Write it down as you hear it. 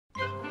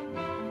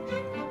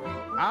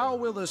How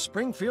will the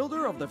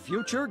Springfielder of the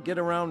future get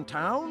around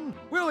town?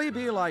 Will he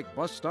be like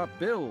Bus Stop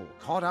Bill,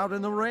 caught out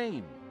in the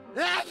rain?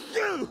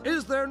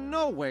 Is there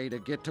no way to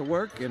get to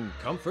work in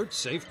comfort,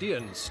 safety,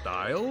 and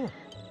style?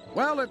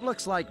 Well, it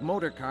looks like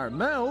Motorcar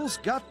Mel's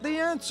got the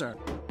answer.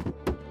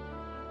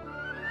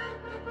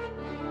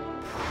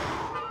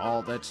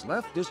 All that's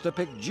left is to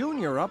pick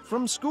Junior up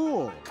from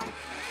school.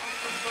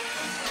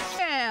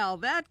 Well,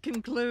 that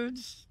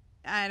concludes...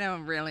 I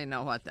don't really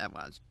know what that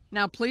was.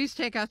 Now, please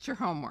take out your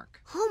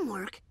homework.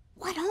 Homework?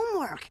 What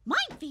homework?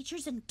 Mine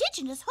features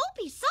indigenous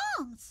Hopi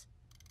songs.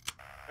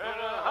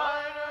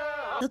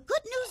 The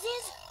good news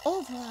is,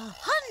 over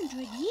 100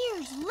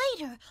 years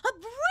later, a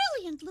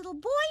brilliant little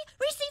boy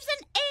receives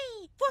an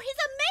A for his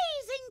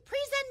amazing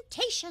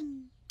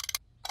presentation.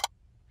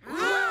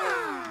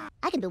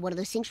 I can build one of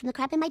those things from the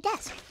crap in my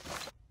desk.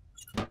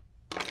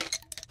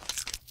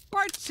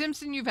 Bart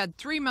Simpson, you've had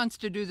 3 months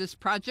to do this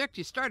project.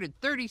 You started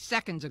 30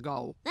 seconds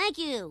ago. Thank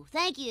you,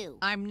 thank you.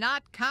 I'm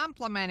not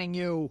complimenting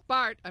you.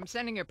 Bart, I'm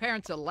sending your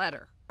parents a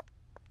letter.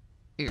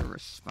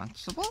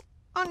 Irresponsible,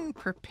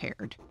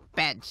 unprepared,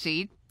 bad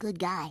seed. Good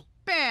guy.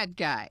 Bad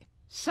guy.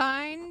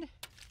 Signed,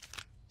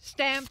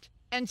 stamped,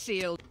 and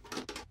sealed.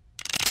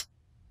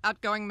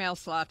 Outgoing mail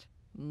slot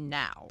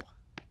now.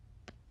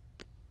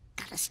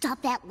 Gotta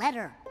stop that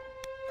letter.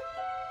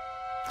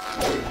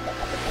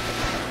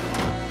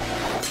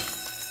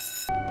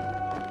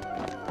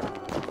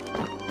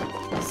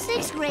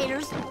 Sixth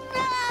graders?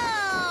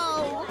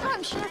 No!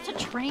 I'm sure it's a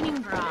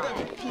training ground. I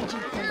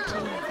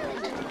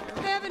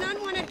have an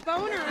unwanted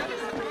boner.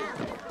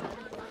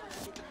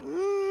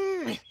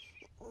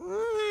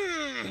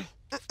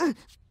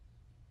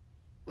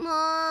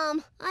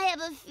 Mom, I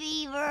have a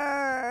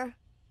fever.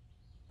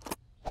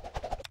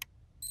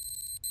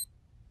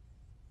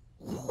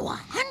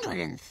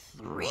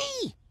 103?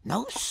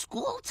 No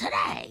school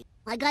today.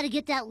 I gotta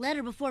get that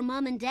letter before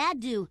Mom and Dad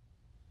do.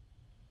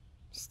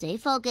 Stay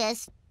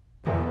focused.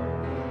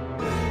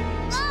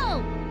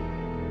 Oh!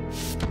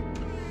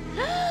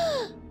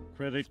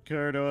 Credit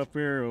card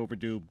offer,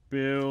 overdue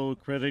bill.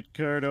 Credit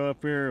card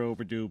offer,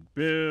 overdue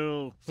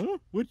bill. Huh?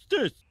 What's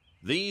this?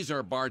 These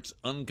are Bart's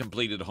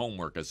uncompleted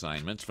homework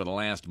assignments for the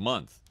last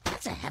month.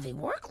 That's a heavy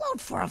workload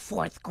for a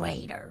 4th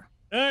grader.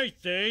 I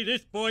say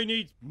this boy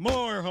needs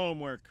more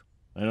homework.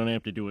 I don't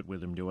have to do it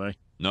with him, do I?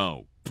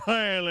 No.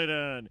 Pile it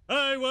on.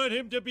 I want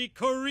him to be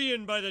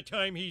Korean by the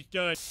time he's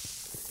done.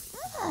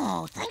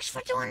 Oh, thanks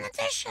for doing the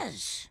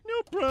dishes.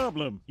 No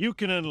problem. You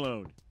can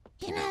unload.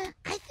 You know,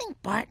 I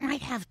think Bart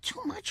might have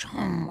too much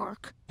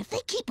homework. If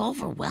they keep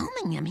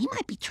overwhelming him, he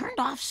might be turned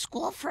off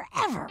school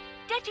forever.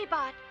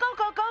 Digibot,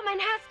 Go-Go-Goman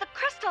has the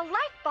crystal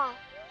light ball.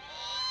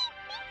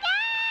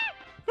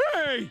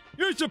 Hey!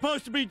 You're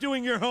supposed to be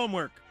doing your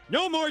homework.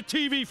 No more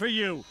TV for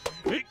you.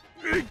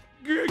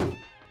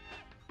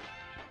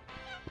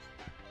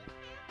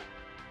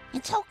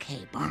 It's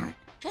okay, Bart.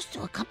 Just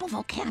do a couple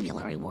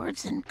vocabulary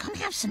words and come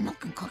have some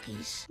milk and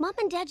cookies. Mom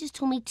and Dad just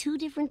told me 2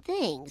 different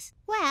things.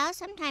 Well,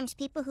 sometimes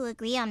people who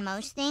agree on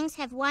most things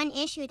have one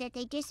issue that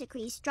they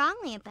disagree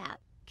strongly about.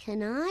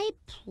 Can I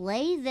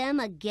play them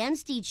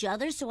against each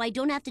other so I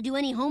don't have to do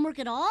any homework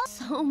at all?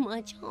 So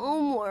much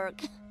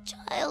homework.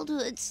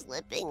 Childhood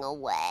slipping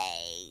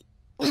away.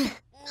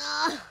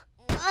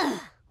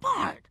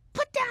 Bart,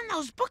 put down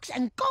those books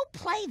and go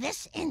play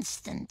this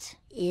instant.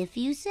 If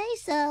you say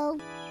so.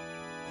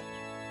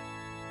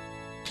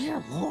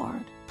 Dear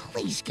Lord,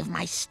 please give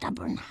my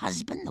stubborn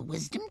husband the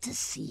wisdom to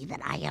see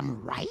that I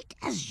am right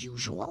as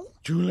usual.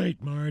 Too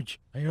late, Marge.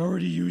 I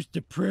already used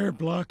the prayer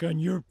block on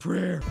your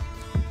prayer.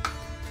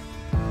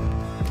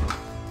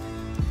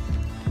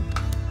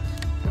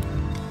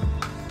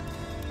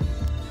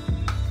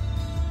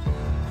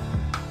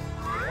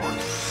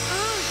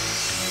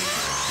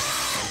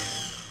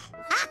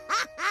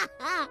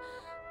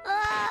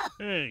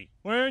 Hey,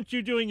 why aren't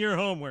you doing your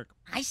homework?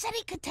 I said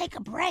he could take a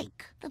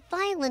break. The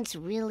violence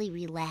really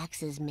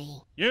relaxes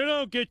me. You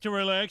don't get to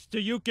relax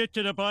till you get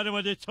to the bottom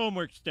of this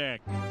homework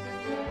stack.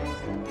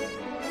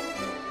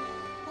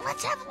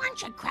 Let's have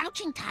lunch at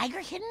Crouching Tiger,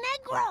 Hidden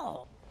Egg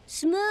Roll.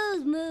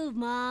 Smooth move,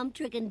 Mom,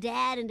 tricking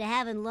Dad into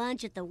having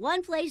lunch at the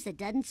one place that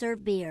doesn't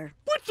serve beer.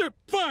 What's the...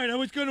 Fine, I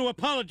was going to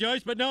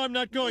apologize, but now I'm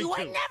not going You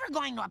to. are never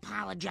going to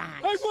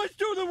apologize. I was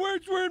to. The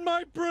words were in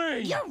my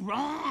brain. You're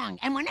wrong.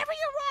 And whenever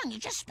you're wrong, you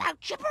just spout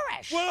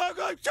gibberish. Well,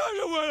 I'm telling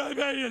you what I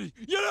mean.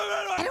 You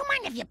know what I don't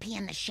mind if you pee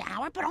in the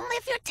shower, but only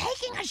if you're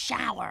taking a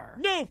shower.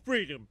 No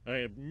freedom. I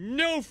have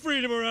no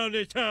freedom around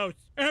this house.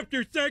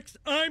 After sex,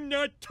 I'm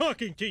not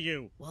talking to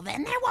you. Well,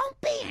 then there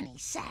won't be any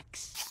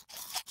sex.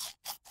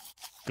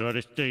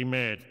 Gotta stay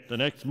mad. The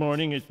next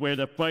morning is where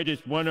the fight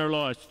is won or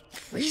lost.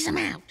 Freeze him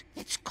out.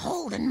 It's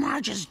cold in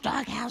Marge's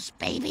doghouse,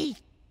 baby.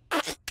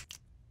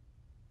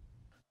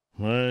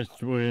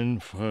 Must win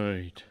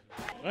fight.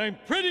 I'm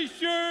pretty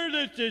sure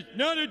this is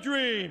not a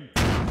dream.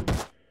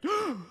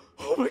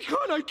 Oh my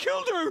God, I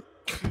killed her!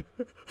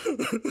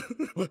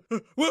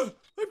 Well,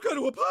 I've got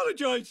to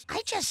apologize.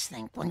 I just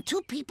think when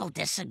 2 people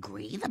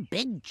disagree, the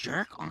big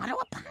jerk ought to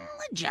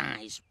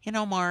apologize. You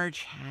know,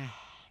 Marge,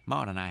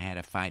 Maud and I had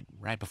a fight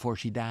right before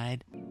she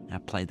died. I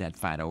played that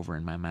fight over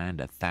in my mind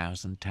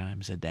 1,000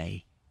 times a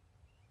day.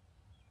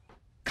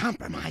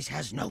 Compromise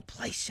has no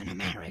place in a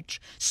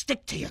marriage.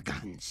 Stick to your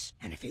guns.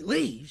 And if he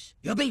leaves,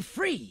 you'll be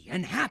free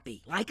and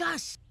happy like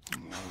us.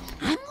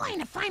 I'm going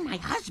to find my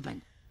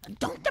husband.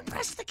 Don't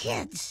depress the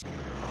kids.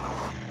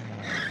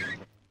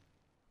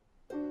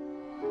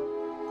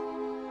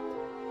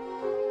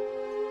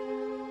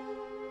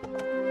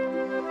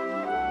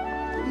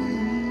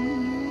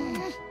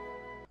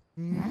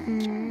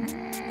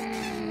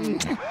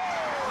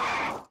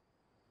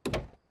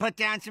 Put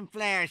down some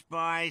flares,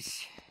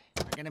 boys.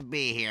 We're gonna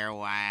be here a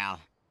while.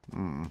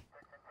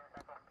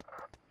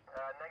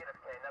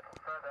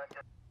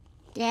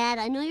 Dad,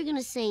 I know you're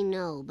gonna say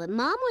no, but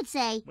Mom would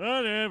say...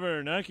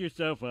 Whatever, knock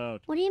yourself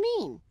out. What do you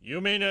mean? You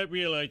may not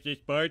realize this,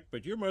 Bart,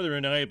 but your mother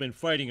and I have been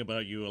fighting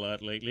about you a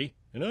lot lately.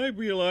 And I've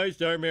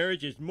realized our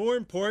marriage is more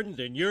important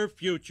than your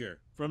future.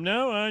 From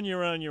now on,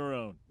 you're on your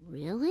own.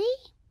 Really?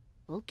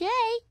 Okay.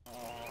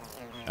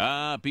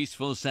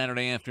 Peaceful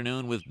Saturday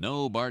afternoon with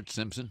no Bart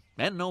Simpson,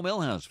 and no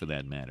Millhouse for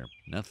that matter.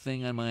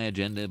 Nothing on my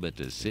agenda but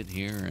to sit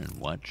here and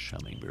watch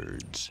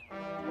hummingbirds.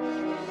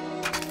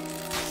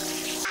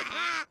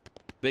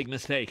 Big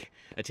mistake,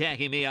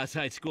 attacking me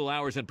outside school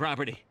hours and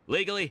property.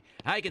 Legally,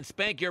 I can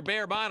spank your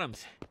bare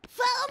bottoms.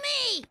 Follow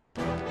me!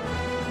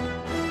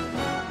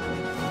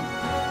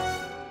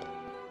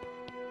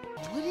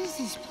 What is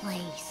this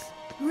place?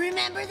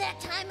 Remember that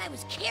time I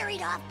was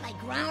carried off by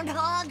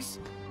groundhogs?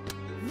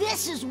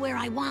 This is where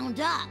I wound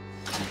up.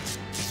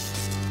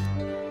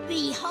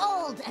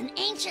 Behold, an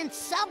ancient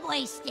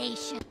subway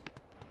station.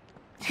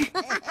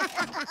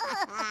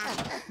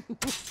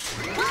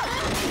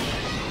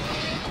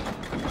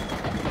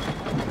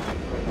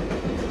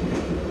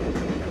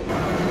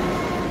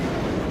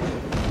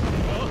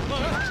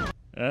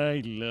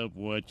 I love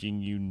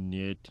watching you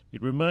knit.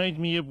 It reminds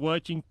me of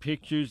watching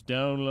pictures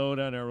download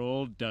on our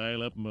old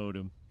dial-up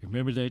modem.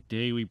 Remember that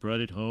day we brought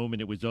it home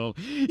and it was all...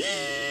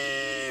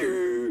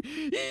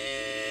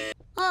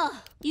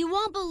 Oh, you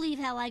won't believe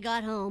how I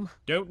got home.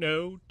 Don't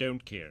know,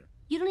 don't care.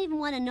 You don't even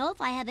want to know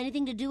if I have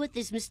anything to do with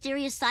this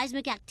mysterious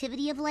seismic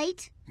activity of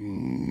late?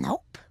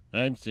 Nope.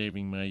 I'm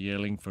saving my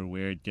yelling for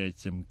where it does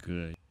some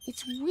good.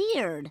 It's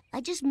weird.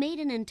 I just made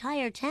an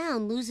entire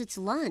town lose its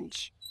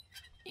lunch.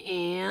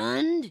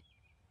 And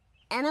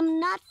I'm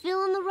not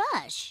feeling the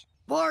rush.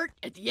 Bart,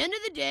 at the end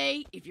of the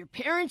day, if your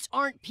parents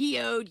aren't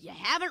PO'd, you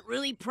haven't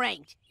really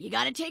pranked. You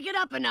gotta take it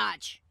up a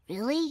notch.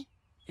 Really?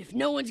 If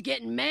no one's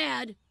getting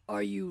mad,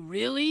 are you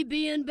really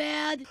being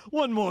bad?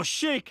 One more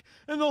shake,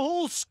 and the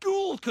whole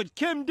school could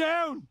come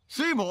down.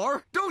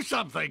 Seymour, do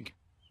something!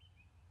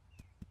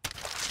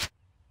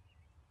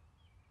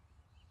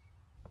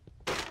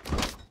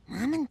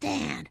 Mom and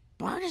Dad,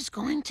 Bart is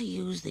going to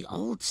use the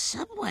old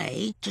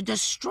subway to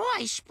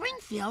destroy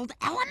Springfield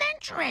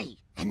Elementary.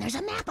 And there's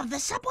a map of the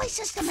subway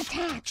system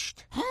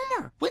attached.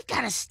 Homer, we've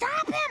got to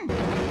stop him.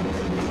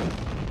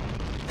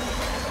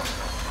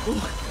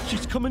 Oh,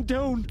 she's coming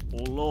down.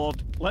 Oh,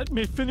 Lord, let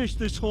me finish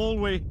this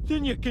hallway.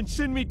 Then you can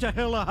send me to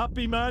hell a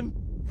happy man.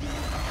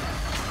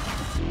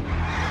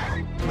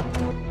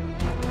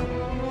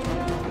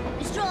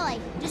 Destroy!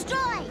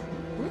 Destroy!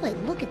 Boy,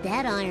 look at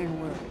that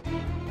ironwork.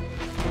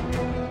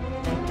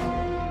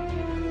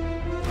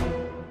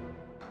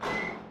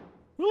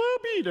 Well, I'll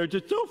be there's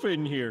a sofa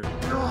in here.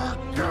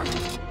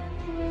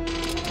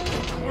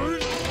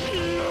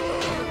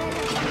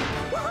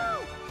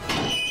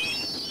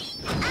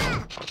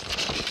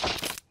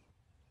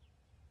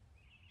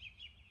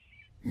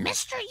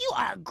 Mister, you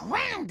are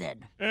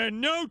grounded.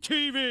 And no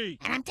TV.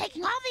 And I'm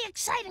taking all the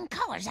exciting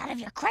colors out of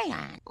your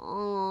crayon.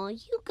 Oh,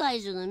 you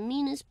guys are the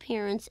meanest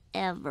parents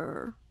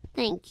ever.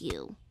 Thank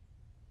you.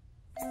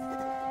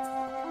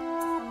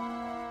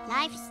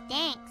 Life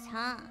stinks,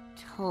 huh?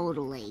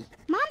 Totally.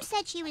 Mom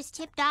said she was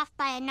tipped off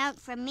by a note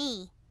from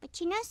me.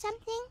 But you know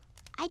something?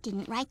 I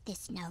didn't write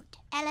this note.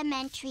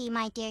 Elementary,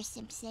 my dear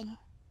Simpson.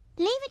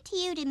 Leave it to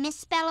you to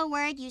misspell a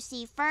word you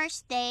see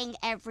first thing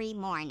every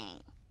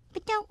morning.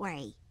 But don't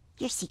worry.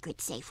 Your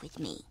secret's safe with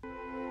me.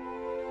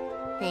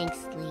 Thanks,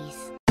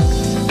 Lise.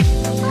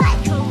 Ay,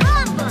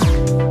 caramba!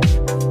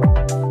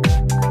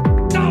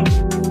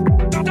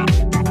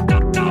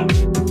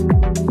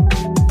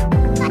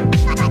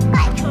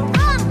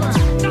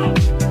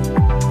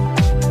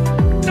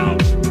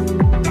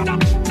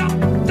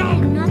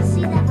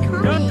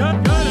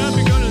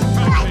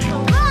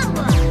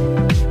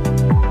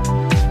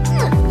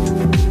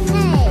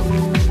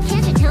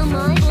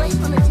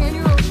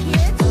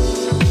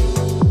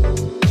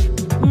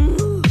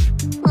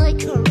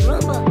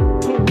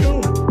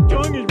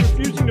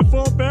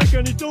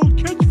 On his old